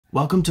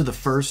Welcome to the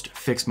first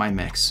Fix My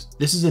Mix.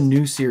 This is a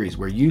new series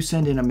where you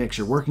send in a mix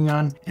you're working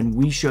on and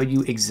we show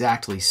you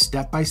exactly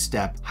step by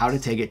step how to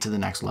take it to the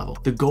next level.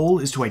 The goal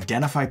is to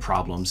identify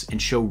problems and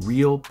show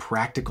real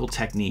practical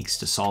techniques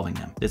to solving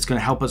them. That's going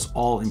to help us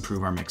all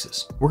improve our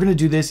mixes. We're going to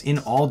do this in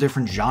all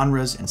different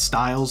genres and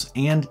styles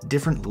and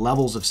different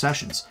levels of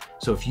sessions.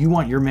 So if you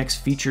want your mix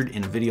featured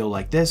in a video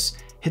like this,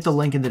 hit the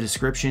link in the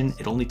description.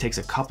 It only takes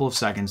a couple of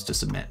seconds to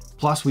submit.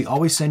 Plus, we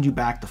always send you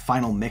back the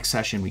final mix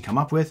session we come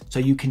up with so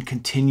you can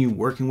continue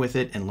working with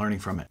it and learning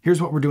from it.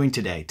 Here's what we're doing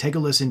today. Take a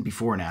listen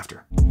before and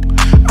after.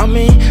 I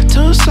mean,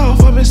 too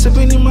soft, I've been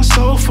sipping in my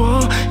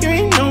sofa. You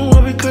ain't know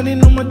I've been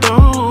cutting on my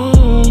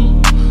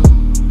dome.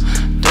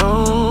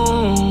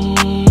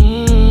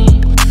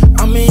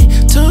 I mean,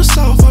 too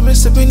soft, I've been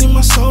sipping in my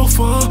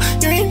sofa.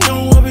 You ain't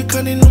know I've been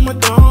cutting on my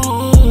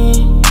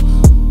dome.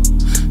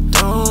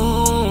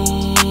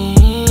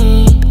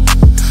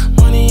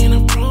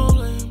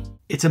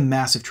 It's a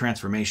massive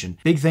transformation.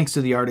 Big thanks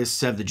to the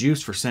artist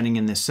sevthejuice for sending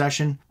in this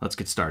session. Let's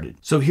get started.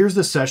 So here's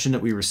the session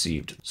that we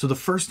received. So the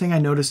first thing I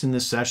noticed in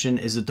this session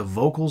is that the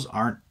vocals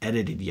aren't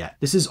edited yet.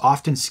 This is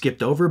often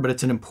skipped over, but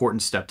it's an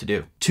important step to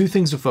do. Two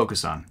things to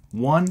focus on.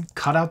 One,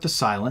 cut out the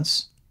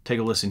silence. Take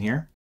a listen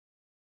here.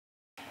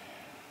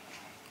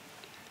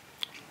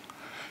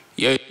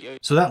 Yeah.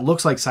 So that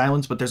looks like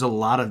silence, but there's a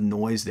lot of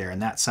noise there, and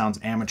that sounds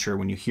amateur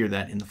when you hear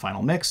that in the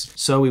final mix.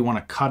 So we want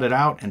to cut it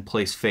out and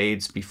place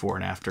fades before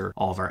and after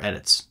all of our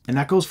edits. And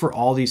that goes for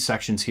all these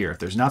sections here. If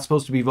there's not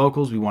supposed to be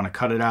vocals, we want to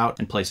cut it out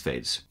and place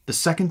fades. The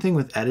second thing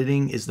with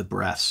editing is the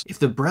breaths. If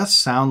the breaths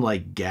sound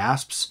like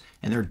gasps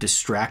and they're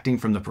distracting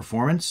from the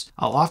performance,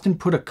 I'll often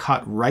put a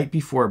cut right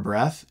before a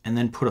breath and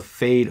then put a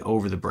fade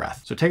over the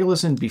breath. So take a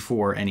listen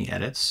before any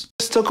edits.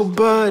 Let's talk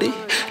about it.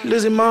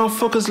 Losing my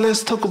focus,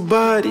 let's talk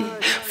about it.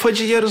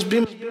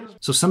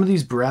 So some of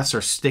these breaths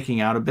are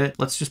sticking out a bit.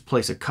 Let's just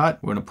place a cut.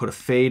 We're gonna put a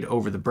fade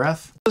over the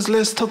breath.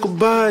 Let's talk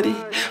about it.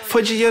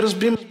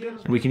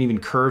 And we can even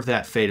curve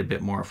that fade a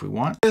bit more if we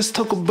want. Let's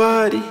talk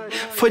about it.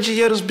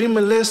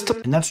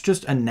 And that's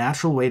just a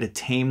natural way to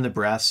tame the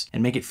breaths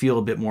and make it feel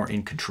a bit more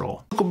in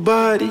control. We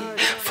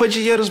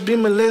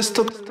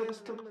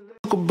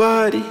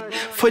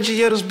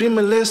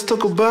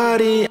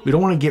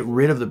don't want to get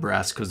rid of the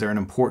breaths because they're an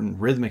important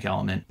rhythmic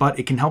element, but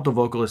it can help the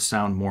vocalist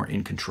sound more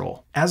in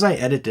control. As I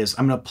edit this,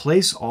 I'm going to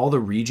place all the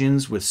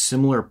regions with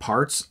similar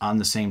parts on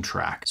the same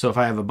track. So if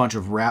I have a bunch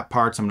of rap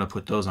parts, I'm going to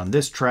put those on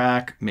this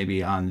track.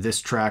 Maybe on this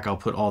track, I'll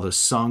put all the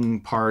sung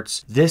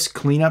parts. This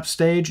cleanup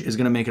stage is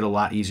going to make it a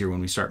lot easier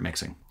when we start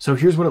mixing. So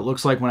here's what it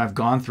looks like when I've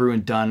gone through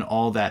and done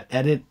all that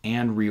edit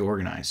and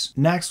reorganize.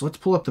 Next, let's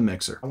pull up the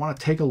mixer. I want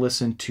to take a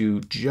listen to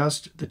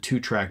just the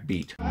 2-track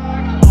beat.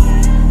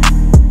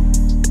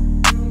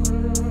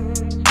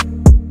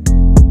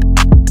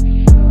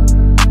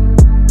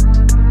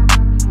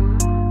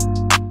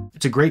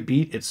 It's a great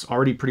beat. It's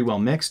already pretty well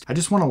mixed. I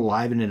just want to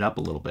liven it up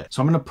a little bit.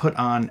 So I'm going to put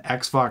on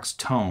Xvox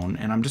tone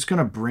and I'm just going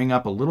to bring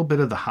up a little bit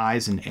of the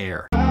highs and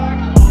air.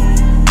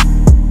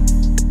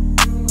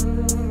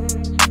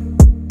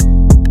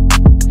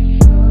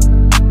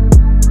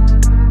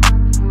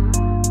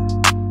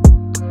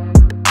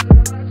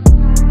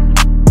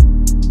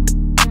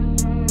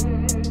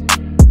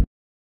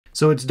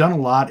 So it's done a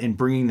lot in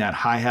bringing that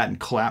hi-hat and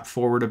clap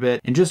forward a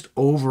bit and just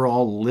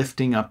overall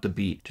lifting up the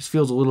beat. Just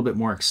feels a little bit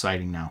more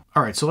exciting now.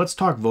 All right, so let's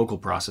talk vocal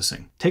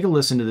processing. Take a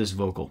listen to this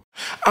vocal.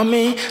 I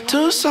mean,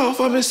 too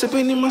soft, I've been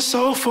sipping in my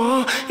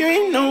sofa. You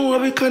ain't know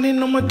I've been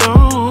cutting on my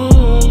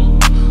dome.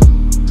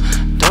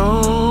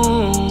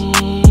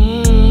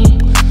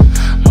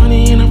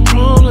 Money ain't a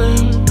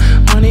problem,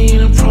 money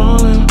ain't a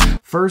problem.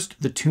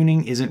 First, the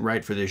tuning isn't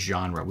right for this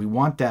genre. We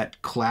want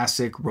that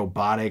classic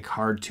robotic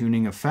hard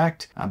tuning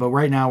effect, but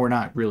right now we're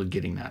not really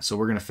getting that, so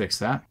we're gonna fix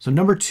that. So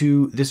number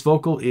two, this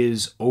vocal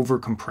is over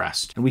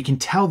compressed, and we can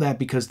tell that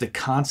because the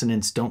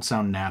consonants don't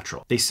sound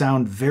natural. They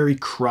sound very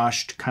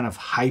crushed, kind of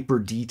hyper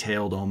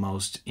detailed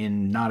almost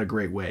in not a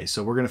great way,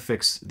 so we're gonna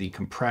fix the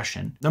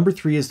compression. Number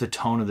three is the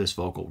tone of this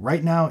vocal.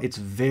 Right now, it's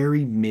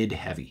very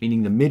mid-heavy,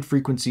 meaning the mid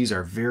frequencies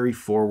are very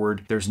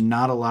forward. There's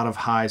not a lot of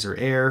highs or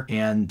air,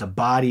 and the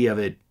body of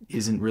it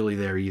isn't really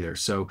there either.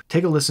 So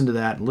take a listen to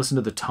that and listen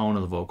to the tone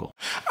of the vocal.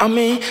 I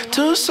mean,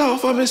 too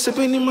soft, I've been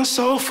sipping in my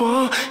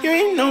sofa. You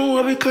ain't know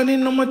I've been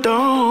cutting on my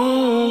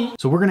dome.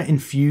 So we're going to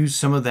infuse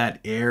some of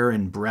that air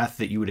and breath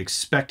that you would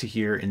expect to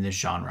hear in this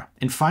genre.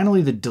 And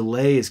finally, the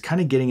delay is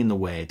kind of getting in the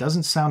way. It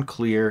doesn't sound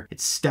clear.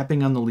 It's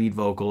stepping on the lead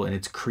vocal and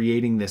it's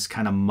creating this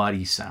kind of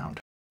muddy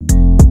sound.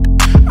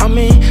 I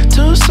mean,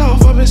 too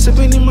soft, I've been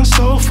sipping in my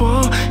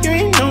sofa. You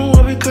ain't know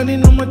I've been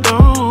cutting on my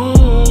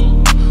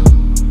dome.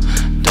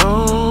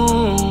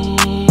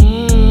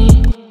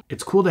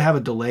 It's cool to have a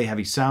delay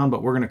heavy sound,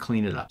 but we're going to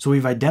clean it up. So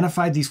we've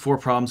identified these 4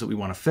 problems that we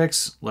want to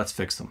fix. Let's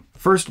fix them.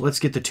 First, let's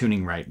get the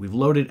tuning right. We've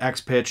loaded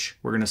X pitch.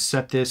 We're going to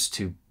set this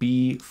to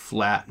B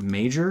flat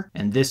major,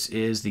 and this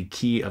is the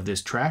key of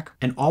this track.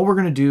 And all we're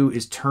going to do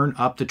is turn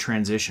up the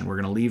transition. We're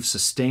going to leave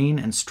sustain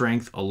and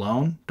strength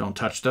alone. Don't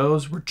touch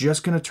those. We're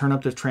just going to turn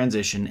up the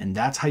transition, and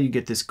that's how you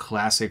get this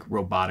classic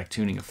robotic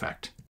tuning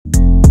effect.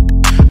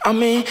 I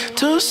mean,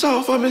 too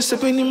soft, I've been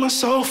sipping in my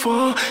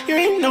sofa. You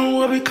ain't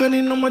know I be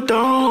cutting on my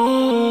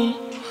dome.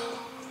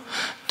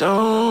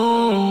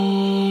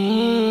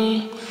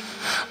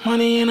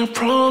 Money ain't a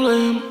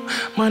problem,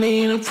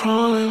 money ain't a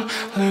problem.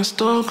 Let's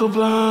talk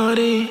about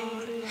it.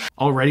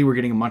 Already we're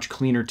getting a much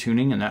cleaner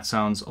tuning, and that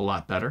sounds a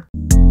lot better.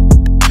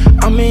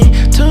 I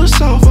mean, too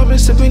soft, I've been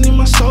sipping in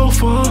my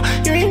sofa.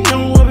 You ain't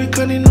know I be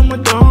cutting on my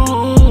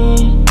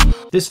dome.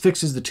 This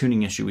fixes the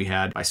tuning issue we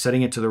had. By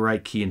setting it to the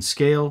right key and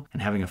scale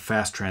and having a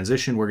fast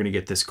transition, we're gonna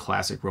get this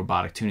classic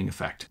robotic tuning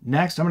effect.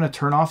 Next, I'm gonna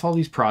turn off all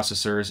these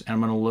processors and I'm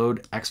gonna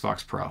load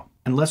Xvox Pro.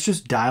 And let's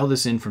just dial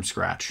this in from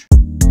scratch.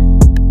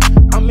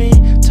 I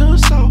mean, too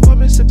soft, I've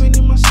been sipping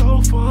in my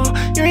sofa.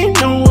 You ain't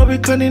know I be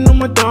cutting on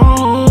my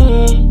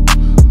dome.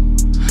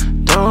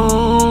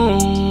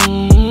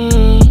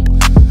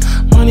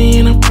 Money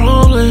ain't a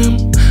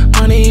problem,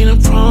 money ain't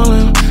a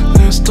problem.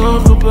 Let's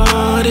talk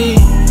about it.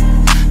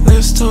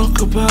 Let's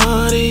talk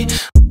about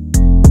it.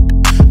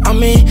 I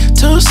mean,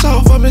 too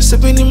soft, I've been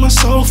sipping in my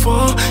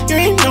sofa. You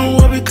ain't know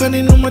I be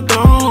cutting on my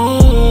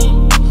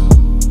dome.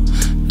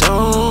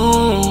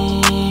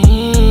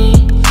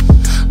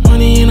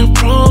 Money ain't a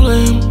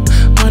problem,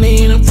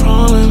 money ain't a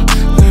problem.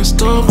 Let's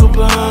talk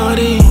about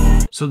it.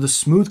 So the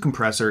smooth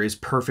compressor is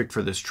perfect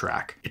for this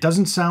track. It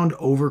doesn't sound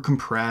over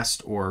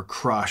compressed or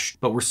crushed,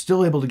 but we're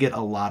still able to get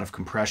a lot of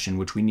compression,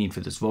 which we need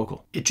for this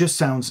vocal. It just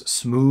sounds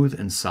smooth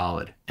and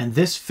solid. And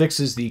this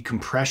fixes the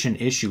compression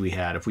issue we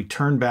had. If we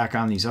turn back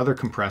on these other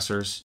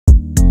compressors,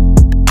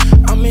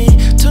 I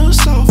mean, too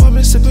soft, I've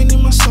been sipping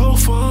in my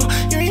sofa.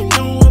 You ain't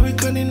know I be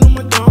cutting on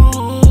my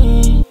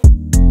dome.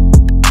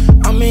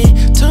 I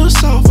mean, too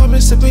soft, I've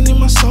been sipping in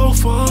my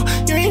sofa.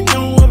 You ain't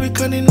know I be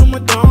cutting on my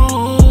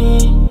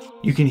dome.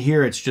 you can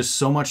hear it's just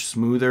so much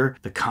smoother.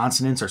 The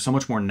consonants are so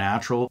much more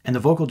natural, and the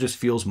vocal just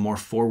feels more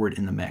forward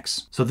in the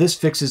mix. So this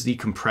fixes the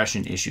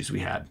compression issues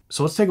we had.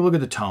 So let's take a look at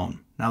the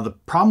tone. Now the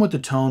problem with the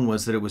tone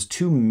was that it was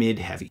too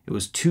mid-heavy. It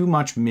was too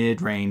much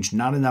mid-range,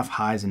 not enough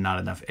highs and not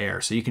enough air.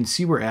 So you can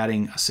see we're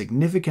adding a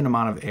significant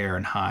amount of air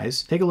and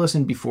highs. Take a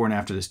listen before and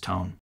after this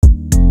tone.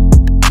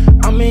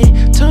 I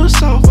mean, too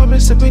soft, I've been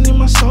sipping in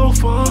my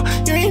sofa.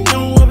 You ain't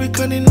know I be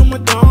cutting on my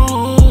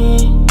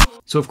dome.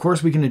 So of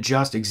course we can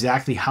adjust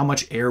exactly how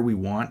much air we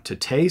want to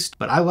taste,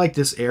 but I like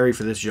this airy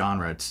for this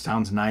genre. It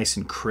sounds nice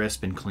and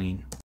crisp and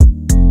clean.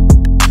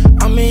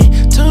 I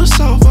mean, too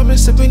soft, I've been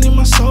sipping in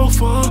my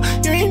sofa.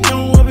 You ain't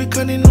know I be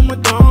cutting on my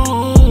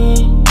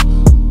dome.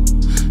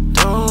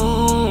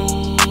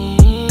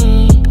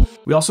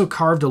 We also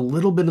carved a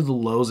little bit of the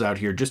lows out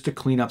here just to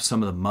clean up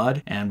some of the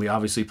mud, and we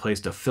obviously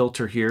placed a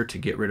filter here to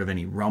get rid of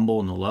any rumble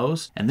in the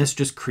lows, and this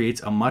just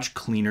creates a much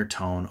cleaner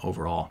tone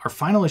overall. Our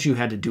final issue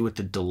had to do with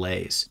the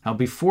delays. Now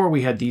before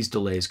we had these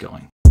delays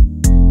going.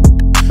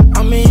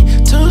 I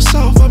mean, too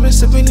soft, I've been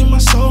sipping in my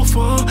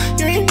sofa.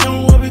 You ain't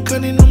know I be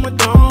cutting on my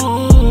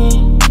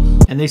dome.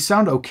 And they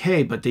sound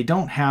okay, but they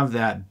don't have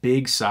that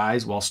big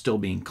size while still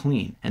being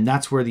clean. And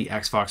that's where the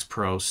Xvox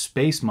Pro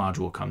Space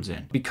module comes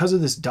in. Because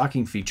of this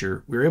ducking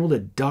feature, we're able to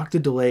duck the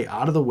delay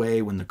out of the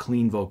way when the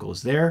clean vocal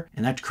is there,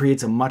 and that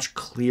creates a much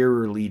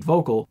clearer lead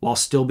vocal while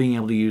still being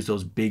able to use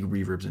those big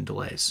reverbs and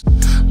delays.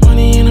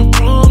 Money ain't a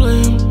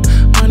problem,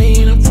 money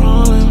ain't a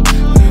problem.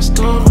 Let's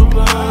talk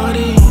about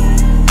it.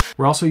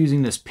 We're also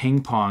using this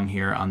ping pong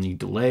here on the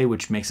delay,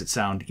 which makes it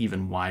sound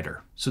even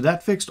wider. So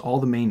that fixed all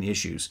the main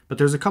issues, but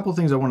there's a couple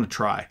things I want to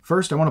try.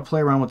 First, I want to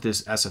play around with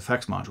this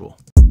SFX module.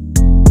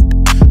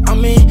 I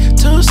mean,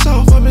 too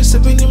soft, I've been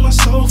sipping in my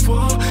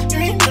sofa. You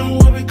ain't know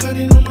I be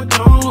cutting on my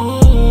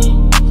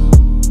dome.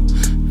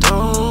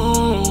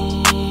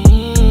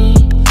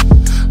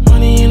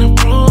 Money ain't a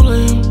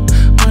problem,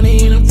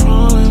 money ain't a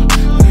problem.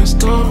 Let's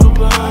talk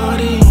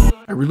about it.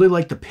 I really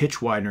like the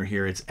pitch widener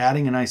here. It's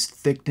adding a nice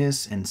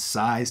thickness and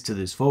size to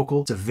this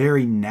vocal. It's a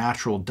very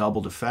natural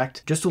doubled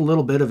effect. Just a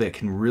little bit of it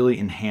can really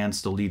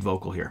enhance the lead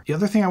vocal here. The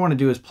other thing I want to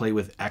do is play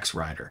with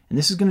Xrider. And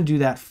this is going to do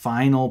that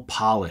final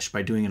polish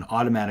by doing an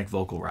automatic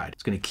vocal ride.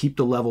 It's going to keep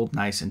the level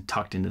nice and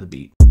tucked into the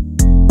beat.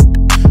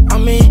 I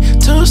mean,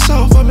 too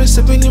soft, I've been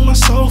sipping in my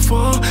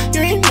sofa.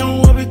 You ain't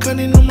know I be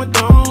cutting on my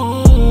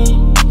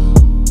dome.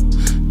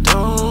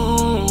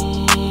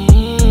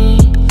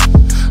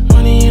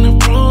 Money ain't a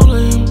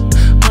problem,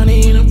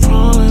 money ain't a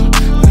problem.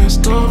 Let's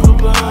talk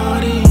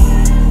about it.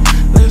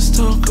 Let's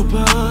talk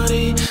about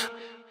it.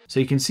 So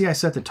you can see I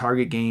set the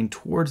target gain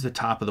towards the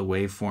top of the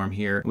waveform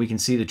here. We can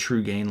see the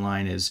true gain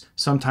line is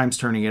sometimes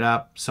turning it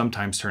up,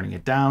 sometimes turning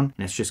it down,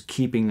 and it's just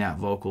keeping that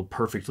vocal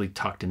perfectly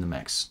tucked in the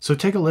mix. So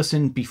take a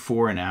listen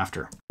before and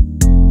after.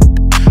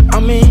 I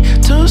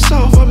mean, too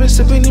soft, I've been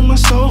sipping in my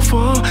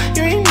sofa.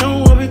 You ain't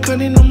know I be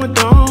cutting on my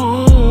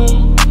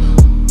dome.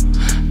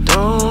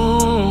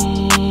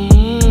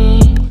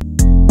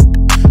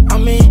 I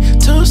mean,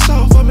 too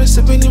soft, I've been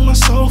sipping in my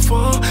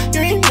sofa.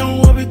 You ain't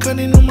know I be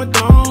cutting on my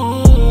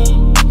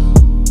dome.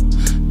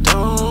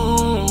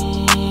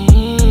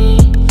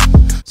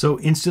 So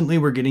instantly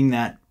we're getting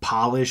that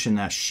polish and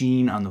that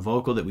sheen on the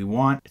vocal that we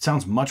want. It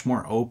sounds much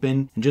more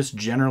open and just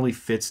generally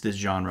fits this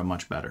genre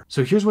much better.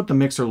 So here's what the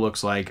mixer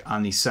looks like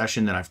on the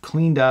session that I've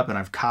cleaned up and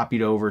I've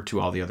copied over to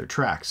all the other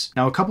tracks.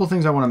 Now, a couple of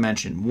things I want to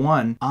mention.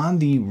 One, on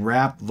the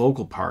rap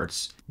vocal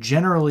parts,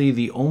 generally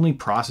the only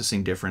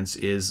processing difference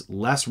is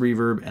less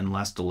reverb and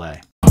less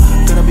delay.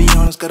 Gotta be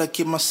honest, gotta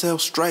keep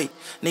myself straight.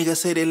 Niggas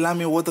say they love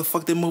me, what the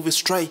fuck, they move it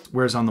straight.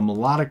 Whereas on the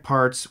melodic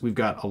parts, we've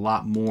got a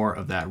lot more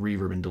of that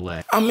reverb and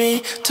delay. I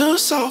mean, too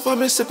soft, I've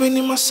been sipping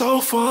in my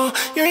sofa.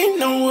 You ain't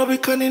know I've been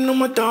cutting on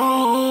my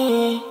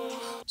dome.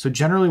 So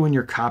generally when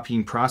you're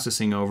copying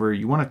processing over,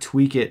 you want to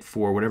tweak it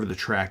for whatever the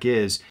track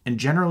is. And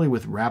generally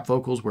with rap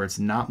vocals where it's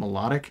not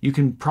melodic, you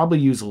can probably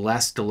use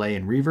less delay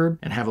and reverb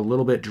and have a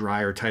little bit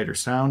drier, tighter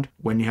sound.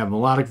 When you have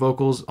melodic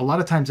vocals, a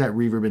lot of times that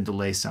reverb and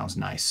delay sounds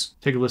nice.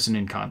 Take a listen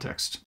in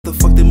context. The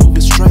fuck they move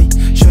it straight.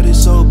 Shut it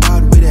so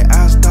bad with the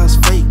ass that's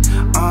fake.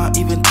 I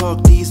even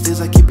talk these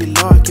days, I keep it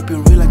low, I keep it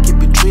real, I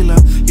keep it driller.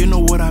 You know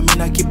what I mean,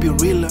 I keep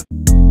it realer.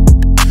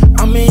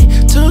 I mean,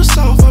 too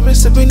soft, I've been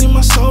sipping in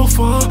my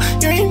sofa.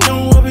 You ain't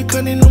know I've been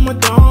cutting on my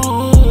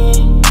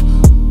dome.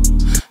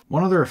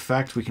 One other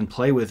effect we can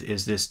play with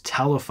is this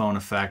telephone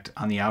effect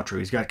on the outro.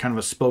 He's got kind of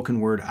a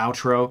spoken word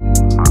outro.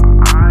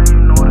 I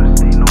ain't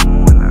noticed ain't no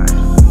moonlight.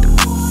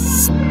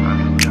 I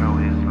can tell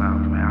his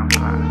loud, man. I'm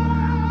fine.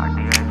 I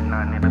think there's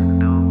nothing to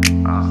do.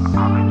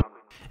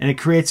 And it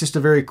creates just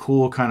a very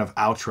cool kind of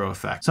outro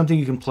effect, something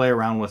you can play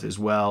around with as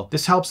well.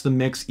 This helps the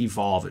mix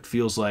evolve. It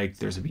feels like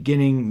there's a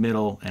beginning,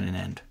 middle, and an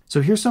end.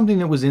 So here's something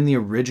that was in the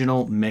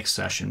original mix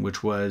session,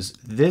 which was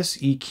this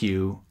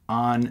EQ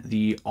on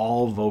the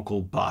all vocal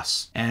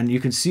bus. And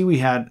you can see we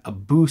had a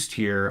boost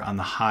here on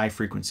the high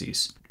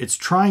frequencies. It's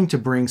trying to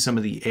bring some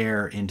of the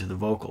air into the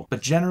vocal.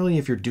 But generally,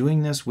 if you're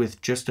doing this with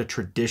just a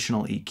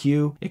traditional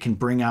EQ, it can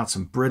bring out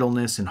some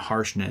brittleness and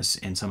harshness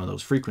in some of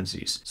those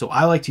frequencies. So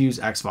I like to use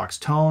Xbox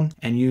Tone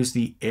and use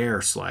the air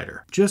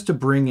slider just to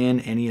bring in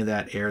any of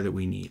that air that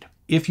we need.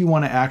 If you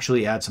want to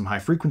actually add some high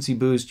frequency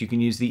boost, you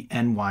can use the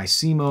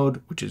NYC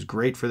mode, which is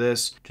great for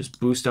this. Just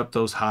boost up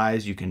those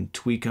highs. You can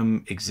tweak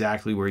them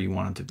exactly where you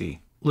want them to be.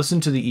 Listen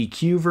to the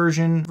EQ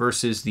version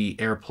versus the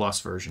Air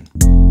Plus version.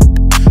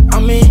 I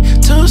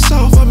mean, too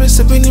soft, I've been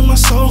sipping in my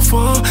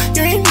sofa.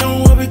 You ain't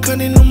know I've been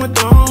cutting on my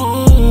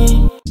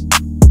dome.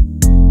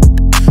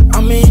 I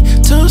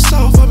mean, too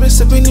soft, I've been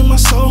sipping in my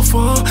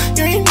sofa.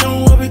 You ain't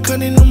know I've been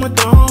cutting on my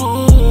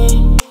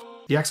dome.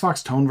 The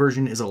Xbox Tone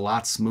version is a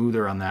lot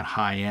smoother on that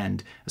high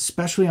end,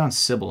 especially on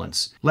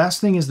sibilance. Last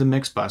thing is the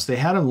mix bus. They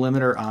had a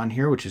limiter on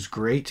here, which is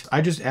great.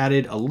 I just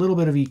added a little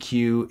bit of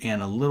EQ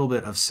and a little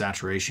bit of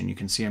saturation. You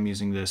can see I'm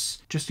using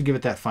this just to give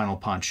it that final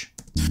punch.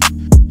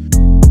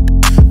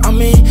 I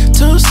mean,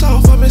 too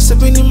soft, I've been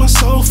sipping in my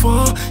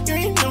sofa. You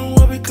ain't know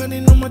I've been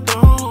cutting on my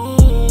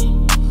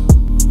dome.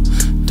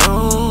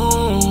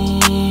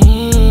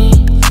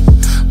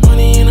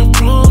 Money ain't a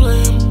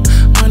problem.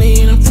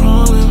 Money ain't a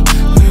problem.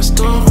 Let's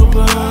talk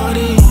about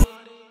it.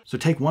 So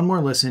take one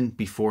more listen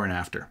before and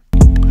after.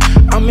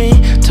 I mean,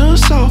 too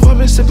soft, I've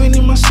been sipping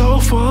in my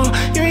sofa.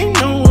 You ain't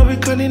know I've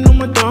been cutting on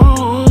my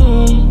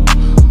dome.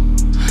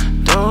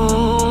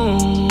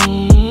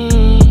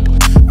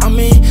 I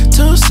mean,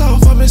 too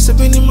soft, I've been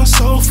sipping in my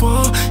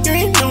sofa. You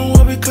ain't know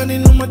I've been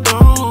cutting on my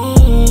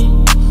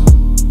dome.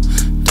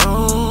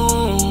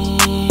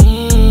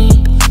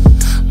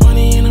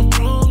 Money ain't a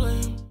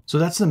problem. So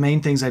that's the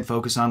main things I'd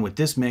focus on with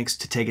this mix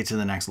to take it to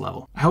the next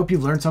level. I hope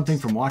you've learned something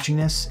from watching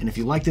this, and if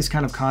you like this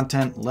kind of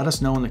content, let us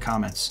know in the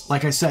comments.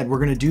 Like I said, we're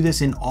gonna do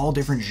this in all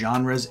different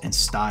genres and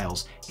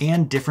styles,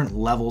 and different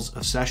levels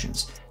of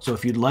sessions. So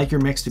if you'd like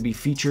your mix to be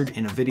featured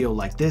in a video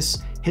like this,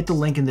 hit the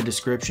link in the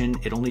description.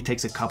 It only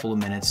takes a couple of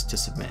minutes to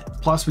submit.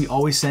 Plus, we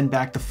always send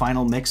back the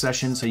final mix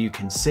session so you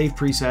can save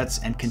presets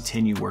and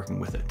continue working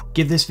with it.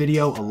 Give this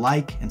video a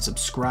like and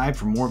subscribe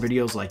for more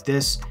videos like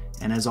this,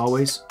 and as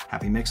always,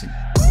 happy mixing.